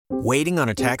Waiting on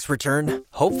a tax return?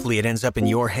 Hopefully it ends up in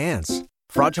your hands.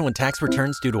 Fraudulent tax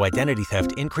returns due to identity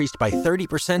theft increased by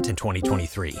 30% in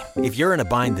 2023. If you're in a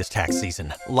bind this tax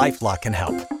season, LifeLock can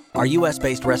help. Our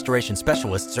U.S.-based restoration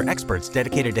specialists are experts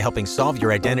dedicated to helping solve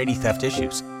your identity theft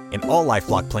issues. And all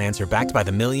LifeLock plans are backed by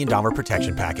the $1 Million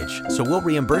Protection Package. So we'll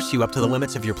reimburse you up to the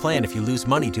limits of your plan if you lose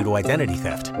money due to identity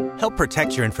theft. Help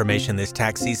protect your information this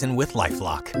tax season with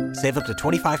LifeLock. Save up to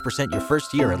 25% your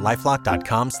first year at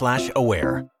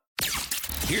LifeLock.com/aware.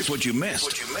 Here's what you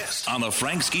missed on the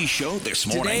Frank Ski Show this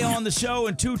morning. Today on the show,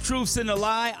 in Two Truths and a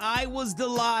Lie, I was the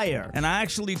liar. And I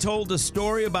actually told a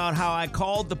story about how I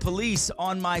called the police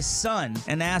on my son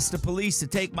and asked the police to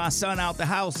take my son out the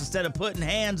house instead of putting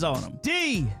hands on him.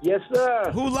 D! Yes,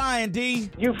 sir. Who lying, D?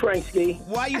 You, Frank Ski.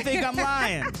 Why you think I'm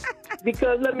lying?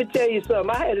 Because let me tell you something.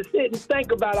 I had to sit and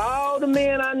think about all the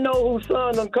men I know whose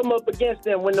son done come up against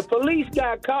them. When the police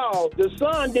got called, the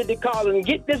son did the calling,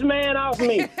 get this man off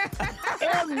me.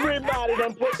 Everybody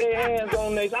done put their hands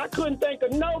on this. I couldn't think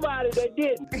of nobody that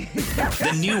didn't.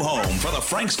 The new home for the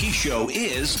Frank Ski Show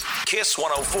is Kiss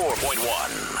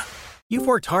 104.1. You've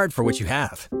worked hard for what you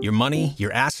have. Your money,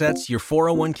 your assets, your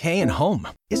 401k, and home.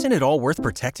 Isn't it all worth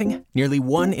protecting? Nearly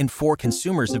 1 in 4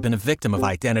 consumers have been a victim of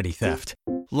identity theft.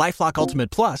 LifeLock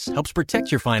Ultimate Plus helps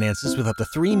protect your finances with up to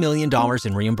 $3 million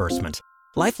in reimbursement.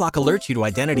 LifeLock alerts you to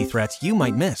identity threats you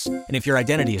might miss. And if your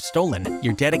identity is stolen,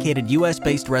 your dedicated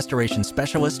U.S.-based restoration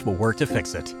specialist will work to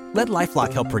fix it. Let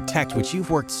LifeLock help protect what you've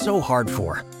worked so hard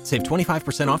for. Save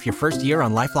 25% off your first year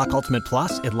on LifeLock Ultimate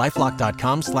Plus at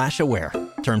LifeLock.com/aware.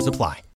 Terms apply.